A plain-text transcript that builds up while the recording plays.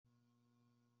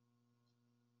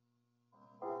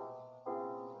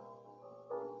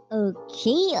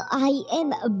Okay, I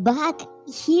am back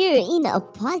here in a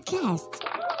podcast.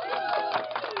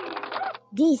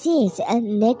 This is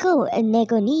Neko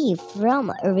ni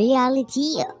from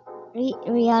Reality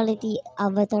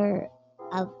Avatar.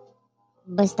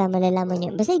 Basta malalaman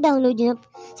niyo. Basta i-download niyo.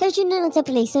 Search niyo na lang sa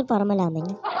Play Store para malaman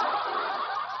niyo.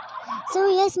 So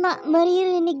yes,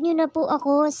 maririnig niyo na po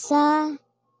ako sa...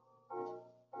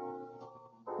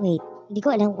 Wait, hindi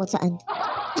ko alam kung saan.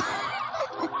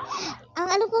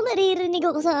 Ang alam ko maririnig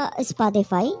ako sa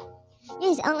Spotify.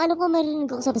 Yes, ang alam ko maririnig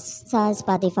ako sa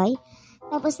Spotify.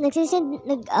 Tapos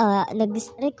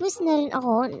nag-request na rin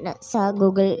ako sa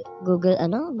Google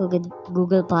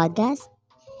Podcast.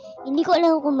 Hindi ko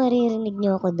alam kung maririnig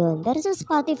niyo ako doon. Pero sa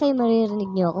Spotify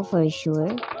maririnig niyo ako for sure.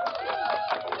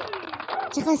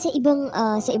 Tsaka sa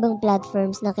ibang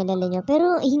platforms na kilala niyo.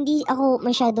 Pero hindi ako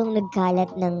masyadong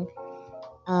nagkalat ng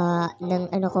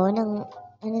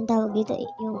anong tawag dito,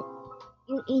 yung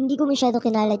hindi ko masyado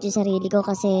kinalat yung sarili ko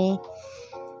kasi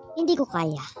hindi ko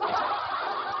kaya.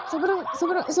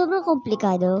 Sobrang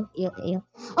komplikado.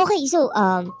 Okay, so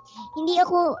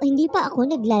hindi pa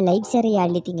ako nagla-live sa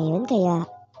reality ngayon kaya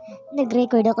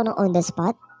nag-record ako ng on the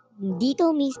spot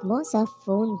dito mismo sa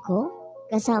phone ko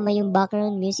kasama yung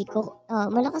background music ko.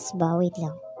 Malakas ba? Wait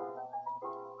lang.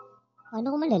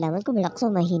 Paano ko malalaman kung malakas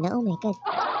o mahina? Oh my God.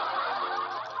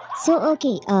 So,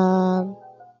 okay.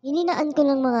 Hininaan ko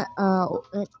lang mga 1%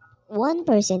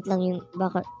 lang yung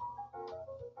background.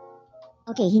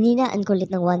 Okay, hininaan ko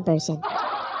ulit ng 1%. Kasi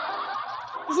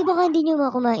baka hindi nyo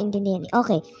ako maintindihan.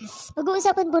 Okay.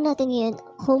 Pag-uusapan po natin ngayon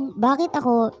kung bakit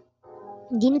ako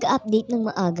hindi nag-update ng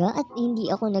maaga at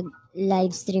hindi ako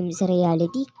nag-livestream sa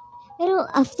reality. Pero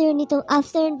after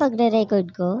ng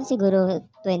pagre-record ko, siguro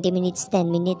 20 minutes, 10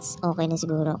 minutes, okay na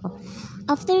siguro ako.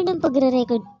 After ng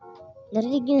pagre-record,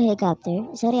 narinig niyo yung helicopter?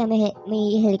 Sorry,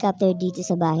 may helicopter dito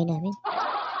sa bahay namin.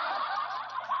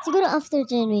 Siguro after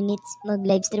 10 minutes,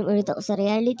 mag-livestream ulit ako sa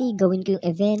reality, gawin ko yung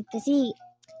event. Kasi,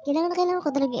 kailangan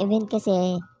ko talaga yung event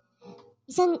kasi,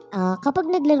 kapag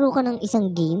naglaro ka ng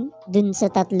isang game, dun sa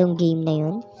 3 game na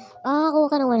yun, makakakuha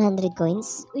ka ng 100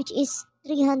 coins, which is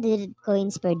 300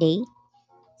 coins per day.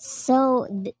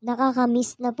 So,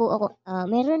 nakaka-miss na po ako.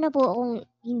 Meron na po akong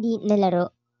hindi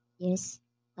nalaro. Yes.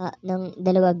 Ng 2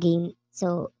 game.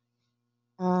 So,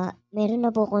 meron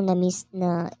na po akong na-miss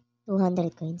na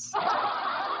 200 coins.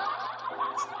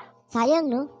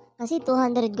 Sayang, no? Kasi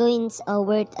 200 coins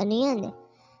worth yan.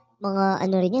 Mga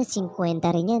rin yan,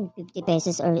 50 rin yan. 50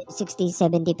 pesos or 60,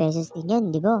 70 pesos din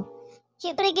yan, di ba?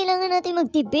 Siyempre, kailangan natin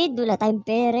magtipid. Wala tayong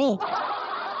pere.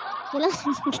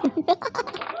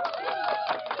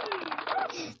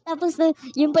 Tapos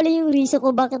yun pala yung reason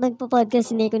ko bakit nagpa-podcast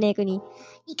si Neko ni.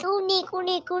 Ikaw, Neko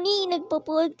ni,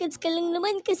 nagpa-podcast ka lang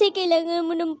naman kasi kailangan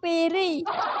mo ng pere.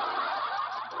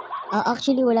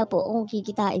 Actually, wala po akong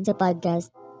kikitain sa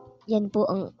podcast.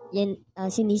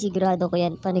 Sinisigurado ko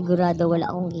yan. Panigurado, wala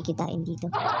akong kikitain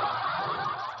dito.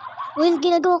 Well,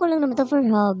 ginagawa ko lang naman to for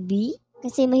hobby.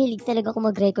 Kasi mahilig talaga ako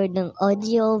mag-record ng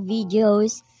audio,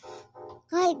 videos.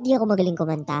 Kahit di ako magaling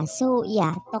kumanta. So,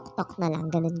 yeah, talk na lang.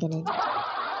 Ganun.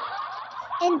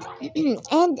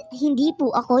 And hindi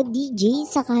po ako DJ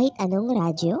sa kahit anong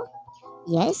radyo.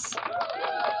 Yes.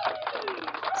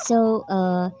 So,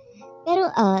 pero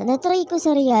natry ko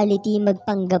sa reality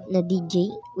magpanggap na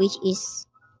DJ, which is,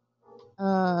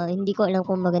 hindi ko alam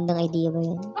kung magandang idea ba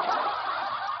yan.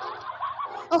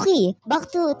 Okay, back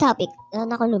to topic.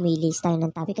 Lumilis tayo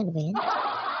ng topic. Ano ba yan?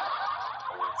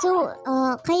 So,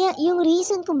 kaya yung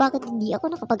reason kung bakit hindi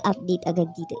ako nakapag-update agad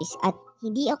dito is at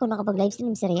hindi ako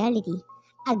nakapag-livestream sa reality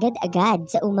agad-agad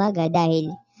sa umaga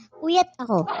dahil puyat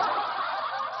ako.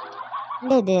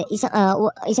 Hindi.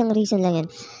 Isang reason lang yan.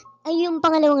 Ay, yung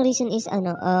pangalawang reason is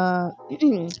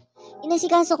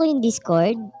inasikaso ko yung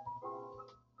Discord.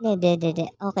 Hindi.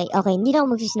 Okay, hindi na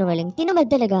ako magsisinungaling. Tinumad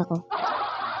talaga ako.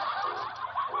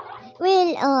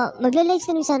 Well,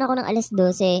 magla-livestream sana ako ng alas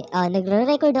 12.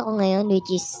 Nagre-record ako ngayon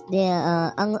which is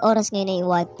ang oras ngayon ay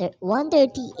 1:30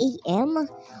 a.m.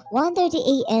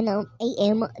 1:30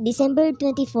 a.m. December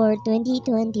 24,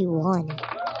 2021.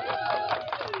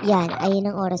 Yan, ayun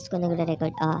ang oras ko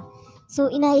nagre-record. So,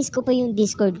 inayos ko pa yung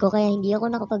Discord ko kaya hindi ako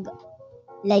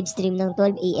nakapag-livestream ng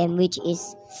 12 a.m. which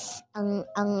is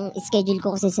ang schedule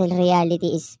ko kasi sa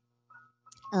reality is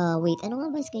wait, ano nga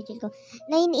ba schedule ko?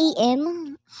 9 a.m.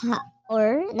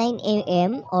 or 9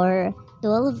 a.m. or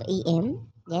 12 a.m.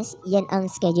 Yes, yan ang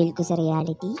schedule ko sa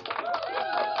reality.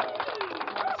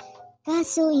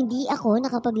 Kaso, hindi ako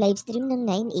nakapag-livestream ng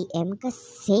 9 a.m.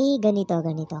 kasi ganito.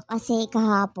 Kasi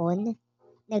kahapon,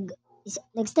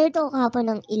 nag-start ako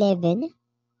kahapon ng 11.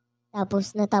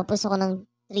 Tapos natapos ako ng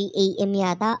 3 a.m.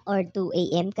 yata or 2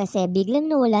 a.m. kasi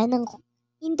biglang nawala ng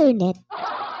internet.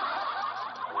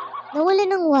 Nawala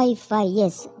ng wifi.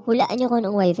 Yes, hulaan nyo kung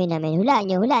anong wifi namin. Hulaan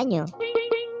nyo.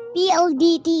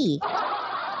 PLDT.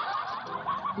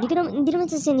 Hindi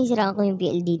naman sa sinisiraan ko yung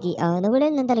PLDT.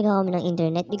 Nawalan lang talaga kami ng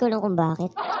internet. Di ko alam kung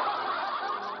bakit.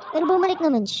 Pero bumalik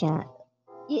naman siya.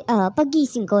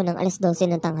 Paggising ko ng alas 12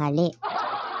 ng tanghali.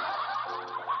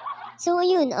 So,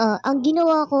 ayun. Ang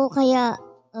ginawa ko kaya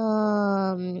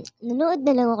nanood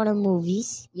na lang ako ng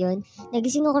movies. Yun.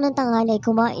 Nagising ako ng tanghali.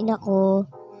 Kumain ako.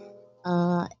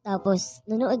 Tapos,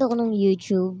 nanood ako ng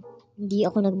YouTube. Hindi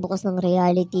ako nagbukas ng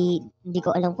reality. Hindi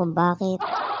ko alam kung bakit.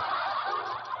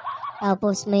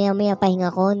 Tapos, maya-maya pahinga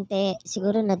konti.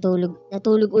 Siguro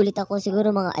natulog ulit ako.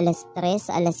 Siguro mga alas 3,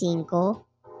 alas 5.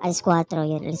 Alas 4,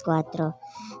 yun. Alas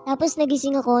 4. Tapos,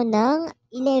 nagising ako ng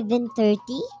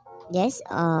 11:30. Yes.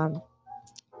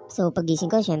 So,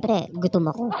 pagising ko, syempre, gutom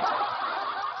ako.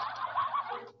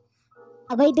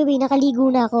 By the way, nakaligo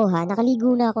na ako, ha?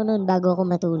 Nakaligo na ako noon bago ako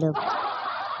matulog.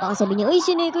 Baka sabi niyo, uy,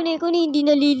 si Neko, hindi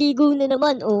naliligo na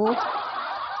naman, oh.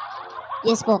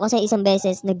 Yes po, kasi isang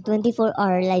beses, nag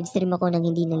 24-hour live stream ako nang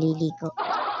hindi naliligo.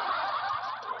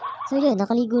 So yun,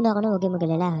 nakaligo na ako na, huwag kayong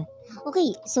mag-alala.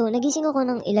 Okay, so nagising ako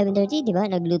ng 11:30, di ba?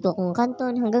 Nagluto akong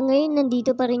kanton. Hanggang ngayon,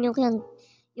 nandito pa rin yung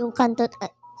kanton.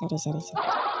 Sorry.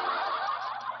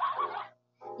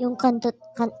 Yung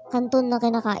kanton na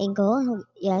kinakain ko,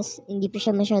 yes, hindi pa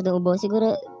siya masyado ubo.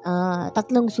 Siguro, 3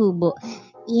 subo.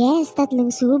 Yes, 3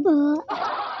 subo.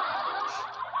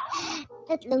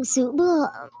 3 subo.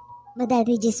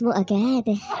 Madadigest mo agad.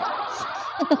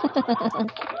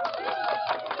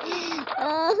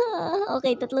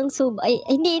 Okay, 3 subo. Ay,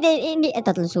 hindi.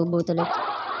 3 subo tuloy.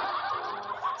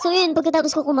 So, yun, pagkatapos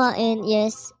ko kumain,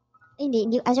 yes.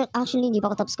 Actually, hindi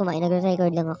pa ako tapos kumain.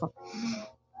 Nagre-record lang ako.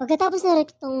 Pagkatapos na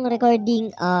itong recording,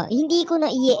 hindi ko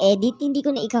na i-edit, hindi ko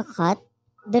na ika-cut.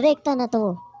 Direkta na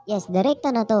to. Yes,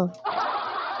 direkta na to.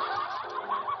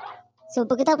 So,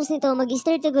 pagkatapos nito,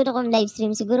 mag-start agad ako ng live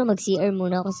stream. Siguro mag-CR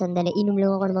muna ako sandali. Inom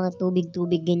lang ako ng mga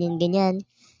tubig, ganyan.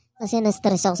 Kasi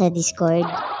na-stress ako sa Discord.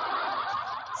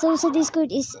 So, sa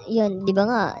Discord is, yun, di ba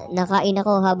nga, nakain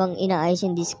ako habang inaayos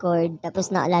yung Discord.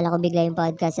 Tapos naalala ko bigla yung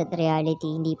podcast at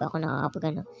reality. Hindi pa ako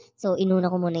nakakapag. So,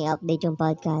 inuna ko muna i-update yung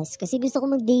podcast. Kasi gusto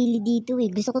ko mag-daily dito eh.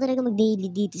 Gusto ko talaga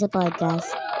mag-daily dito sa podcast.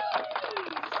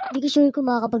 Hindi ko sure kung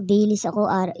makakapag-dailies ako.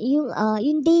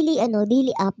 Yung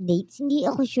daily updates, hindi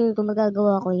ako sure kung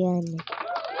magagawa ko yan.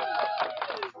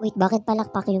 Wait, bakit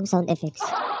palakpak yung sound effects?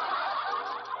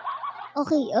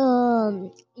 Okay,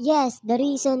 yes, the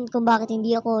reason kung bakit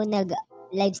hindi ako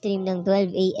nag-livestream ng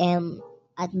 12 a.m.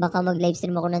 at baka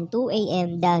mag-livestream ako ng 2 a.m.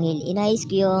 dahil inayos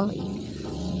ko yung...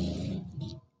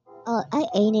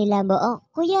 ayun yung Lambo.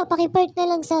 Kuya, pakipark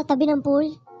na lang sa tabi ng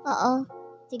pool. Oo.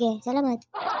 Sige, salamat.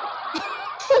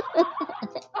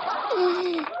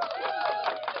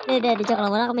 Hindi, joke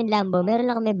lang. Wala kami Lambo.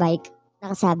 Meron lang kami bike.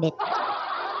 Nakasabit.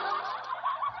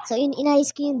 So, yun,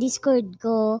 inayos ko yung Discord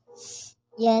ko.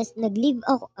 Yes, nag-leave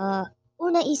ako.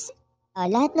 Una is,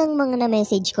 lahat ng mga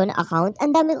na-message ko na account,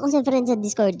 ang dami ko kasi friends sa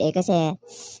Discord kasi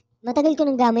matagal ko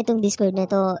nang gamit yung Discord na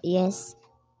to. Yes.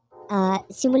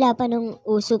 Simula pa nung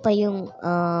uso pa yung,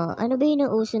 ano ba yun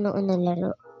ang uso noon na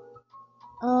laro?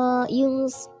 Yung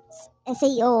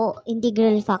SAO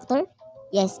Integral Factor?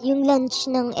 Yes, yung launch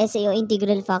ng SAO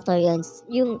Integral Factor yun.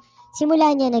 Yung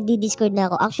simula niya, nagdi-Discord na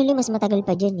ako. Actually, mas matagal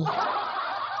pa dyan eh.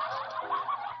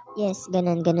 Yes,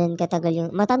 ganun katagal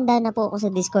yung... Matanda na po ako sa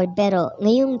Discord, pero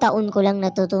ngayong taon ko lang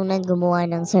natutunan gumawa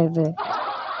ng server.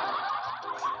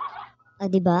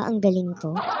 Diba? Ang galing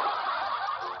ko.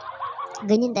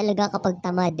 Ganyan talaga kapag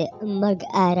tamad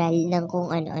mag-aral ng kung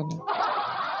ano-ano.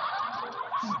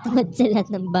 Tamad sa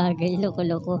lahat ng bagay,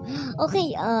 loko-loko.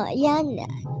 Okay, yan.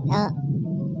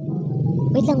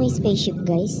 Wait lang, may spaceship,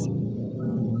 guys.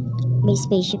 May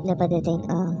spaceship na padating.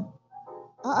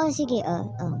 Sige.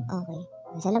 Okay.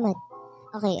 Salamat.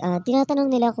 Okay,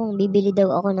 tinatanong nila kung bibili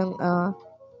daw ako ng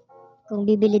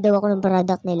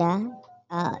product nila.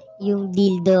 Yung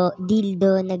dildo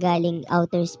na galing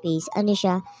outer space. Ano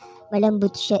siya?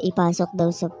 Malambot siya, ipasok daw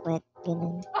sa puwet.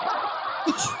 Ganun.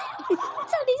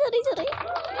 Sorry.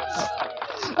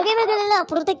 Okay, maganda.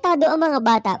 Protektado ang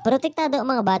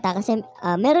mga bata kasi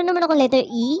meron naman ako letter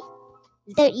E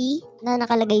na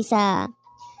nakalagay sa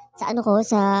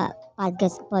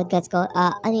podcast ko.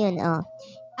 Ano yun?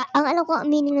 Ang alam ko, ang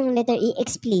meaning ng letter E,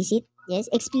 explicit. Yes,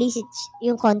 explicit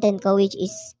yung content ko, which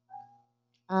is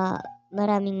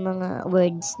maraming mga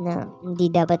words na hindi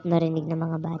dapat marinig ng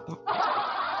mga bata.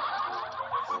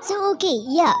 So, okay,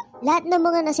 yeah. Lahat ng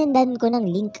mga nasendan ko ng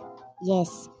link.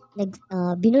 Yes.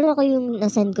 Binura ko yung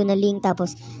nasend ko na link,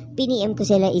 tapos piniem ko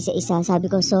sila isa-isa. Sabi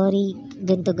ko, sorry,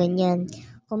 ganto ganyan.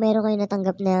 Kung meron kayo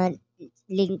natanggap na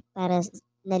link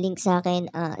sa akin,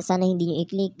 sana hindi nyo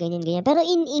i-click, ganyan. Pero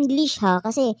in English ha,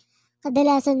 kasi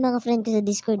kadalasan mga friend ko sa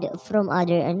Discord from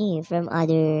other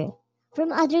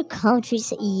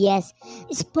countries, yes,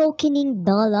 spoken in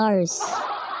dollars.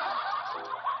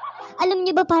 Alam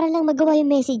niyo ba, para lang magawa yung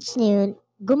message na yun,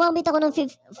 gumamit ako ng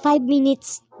 5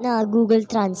 minutes na Google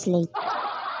Translate.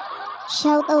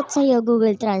 Shout out sa'yo,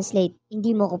 Google Translate.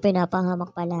 Hindi mo ko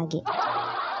pinapahamak palagi.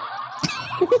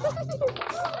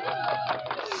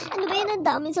 Ano ba yan? Ang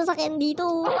daming sasakyan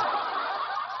dito.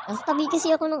 Nasa tabi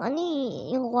kasi ako ng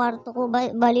yung kwarto ko.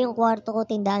 Bali yung kwarto ko,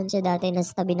 tindahan siya dati,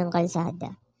 nasa tabi ng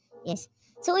kalsada. Yes.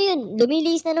 So, yun.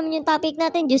 Lumilis na naman yung topic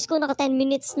natin. Diyos ko, naka 10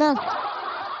 minutes na.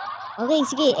 Okay,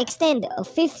 sige. Extend.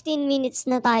 15 minutes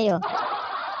na tayo.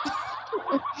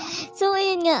 So,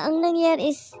 ayun nga. Ang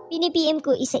nangyari is, pinipm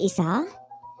ko isa-isa.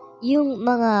 Yung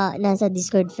mga nasa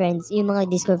Discord friends,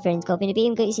 ko,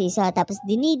 pinipm ko isa-isa. Tapos,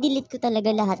 dinidelete ko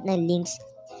talaga lahat ng links.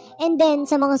 And then,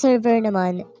 sa mga server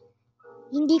naman,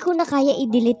 hindi ko na kaya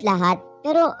i-delete lahat.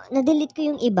 Pero, na-delete ko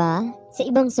yung iba sa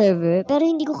ibang server. Pero,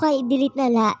 hindi ko kaya i-delete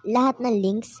na lahat ng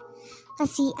links.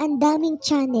 Kasi, ang daming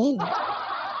channel.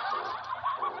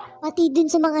 Pati dun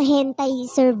sa mga hentai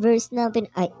servers na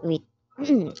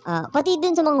pati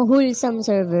dun sa mga wholesome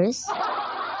servers.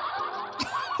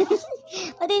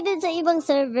 Pati dun sa ibang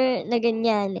server na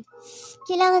ganyan.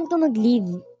 Kailangan ko mag-leave.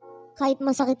 Kahit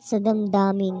masakit sa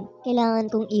damdamin,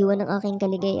 kailangan kong iwan ang aking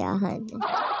kaligayahan.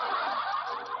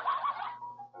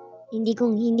 Hindi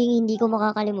ko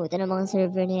makakalimutan ang mga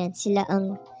server na yan. Sila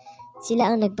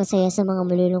ang nagpasaya sa mga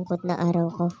malulungkot na araw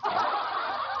ko.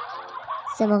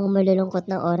 Sa mga malulungkot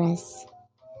na oras.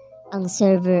 Ang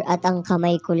server at ang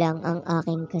kamay ko lang ang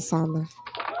aking kasama.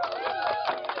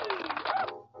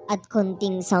 At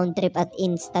konting sound trip at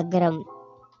Instagram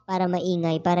para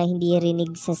maingay, para hindi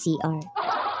rinig sa CR.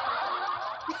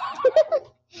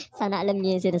 Sana alam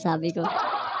niyo yung sinasabi ko.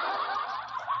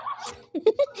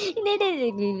 Hindi,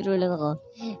 nagbibiro lang ako.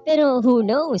 Pero who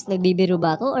knows, nagbibiro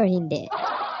ba ako or hindi?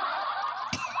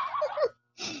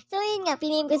 So, yun nga,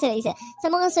 piname ko sila isa.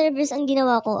 Sa mga servers, ang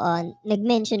ginawa ko,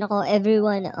 nag-mention ako,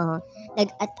 everyone, at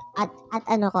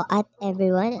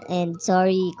everyone, and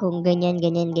sorry kung ganyan.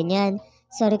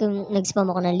 Sorry kung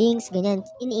nag-spam ako ng links, ganyan.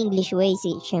 In English way,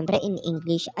 syempre, in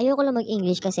English. Ayoko lang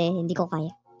mag-English kasi hindi ko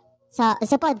kaya. Sa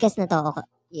podcast na to, okay.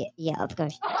 Yeah, of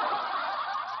course.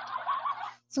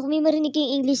 So, kung may marinig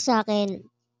kayong English sa akin,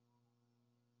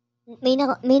 may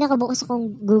nakabukas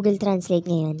akong Google Translate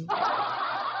ngayon.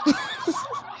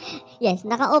 Yes,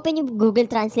 naka-open yung Google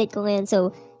Translate ko ngayon.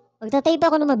 So, magta-type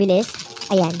ako ng mabilis.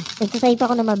 Ayan, magta-type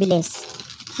ako ng mabilis.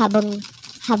 Habang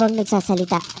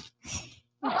nagsasalita.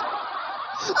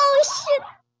 Oh, shit!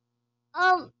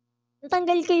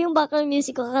 Natanggal ko yung background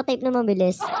music ko, kaka-type na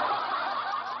mabilis.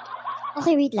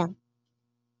 Okay, wait lang.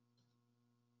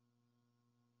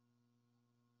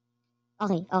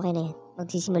 Okay na yan.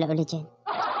 Magsisimula ulit yan.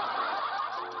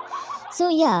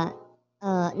 So, yeah.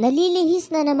 Nalilihis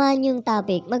na naman yung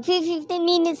topic. Mag-15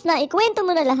 minutes na. Ikwento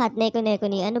mo na lahat, Neko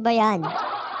ni. Ano ba yan?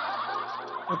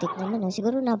 Putik naman,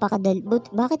 siguro napakadal.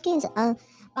 Bakit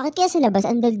kaya sa labas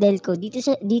ang daldal ko? Dito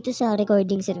sa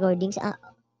recordings.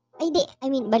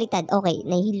 Baliktad. Okay,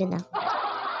 nahihilo na ako.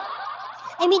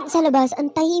 Sa labas, ang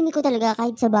tahimik ko talaga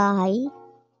kahit sa bahay.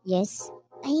 Yes,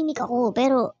 tahimik ako.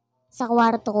 Pero, sa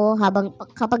kwarto ko,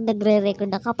 kapag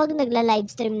nagre-record na, kapag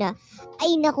nagla-livestream na,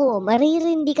 ay naku,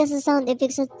 maririndi ka sa sound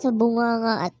effects at sa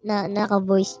bunganga at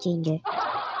naka-voice changer.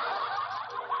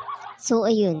 So,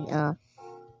 ayun,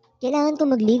 kailangan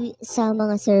ko mag-leave sa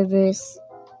mga servers.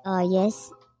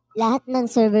 Yes, lahat ng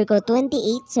server ko,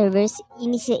 28 servers,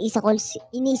 inisa-isa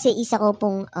ko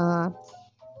pong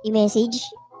i-message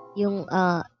yung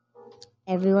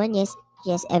everyone, yes,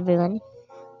 everyone.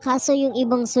 Kaso yung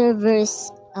ibang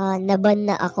servers,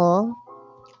 naban na ako,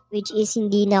 which is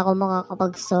hindi na ako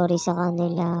makakapag-sorry sa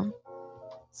kanila.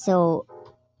 So,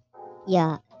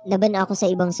 yeah, naban na ako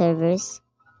sa ibang servers.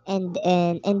 And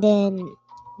then,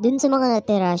 dun sa mga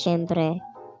natira, syempre,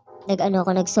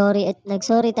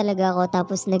 nag-sorry talaga ako,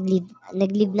 tapos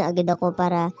nag-leave na agad ako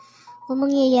para kung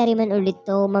mangyayari man ulit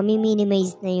to,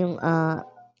 mami-minimize na yung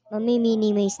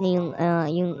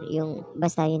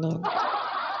basta yun na yun.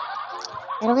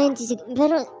 Pero ngayon,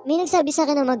 pero may nagsabi sa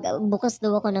akin na magbukas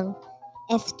daw ako ng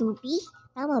F2P.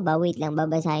 Tama ba? Wait lang,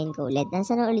 babasahin ko ulit.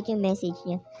 Nasaan na ulit yung message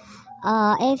niya?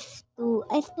 Alam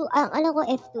ko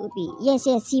F2P. Yes,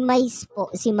 si Mais po.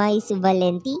 Si Mais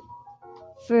Valenti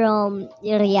from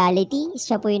Reality.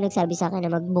 Siya po yung nagsabi sa akin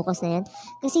na magbukas na yan.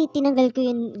 Kasi tinanggal ko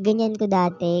yung ganyan ko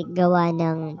dati, gawa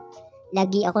ng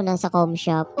lagi ako nasa com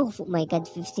shop. Oh my God,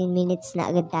 15 minutes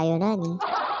na agad tayo, nani.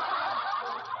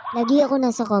 Lagi ako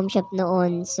nasa com shop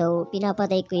noon, so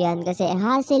pinapatay ko yan kasi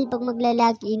hassle pag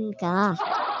magla-login ka.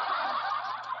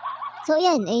 So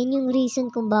yan, ayun yung reason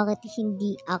kung bakit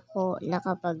hindi ako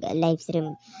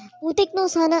nakapag-livestream. Putik no,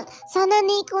 sana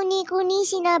Neko ni,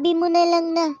 sinabi mo na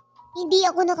lang na hindi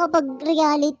ako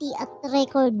nakapag-reality at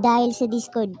record dahil sa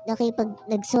Discord.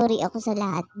 Nag-sorry ako sa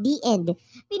lahat. The end.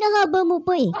 Pinahaba mo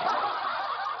pa eh.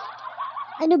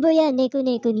 Ano ba yan, Neko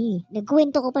ni?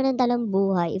 Nagkwento ko pa ng talang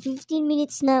buhay. 15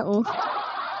 minutes na, oh.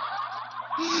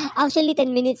 Actually,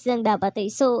 10 minutes lang dapat eh.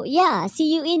 So, yeah,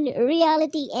 see you in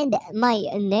reality and my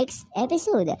next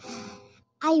episode.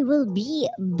 I will be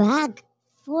back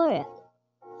for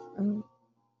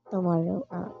tomorrow.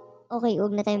 Okay,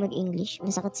 huwag na tayo mag-English.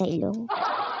 Masakit sa ilong.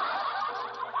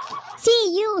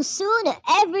 See you soon,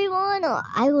 everyone.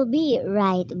 I will be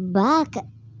right back.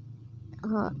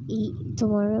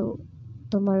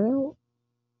 Tomorrow?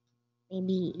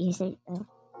 Maybe yesterday.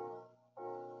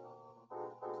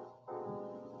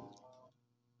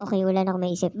 Okay, wala na akong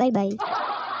maisip. Bye-bye.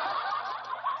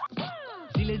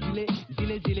 Zile, zile,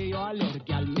 zile, zile, yo alerg,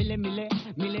 gel, mile, mile,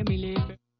 mile, mile.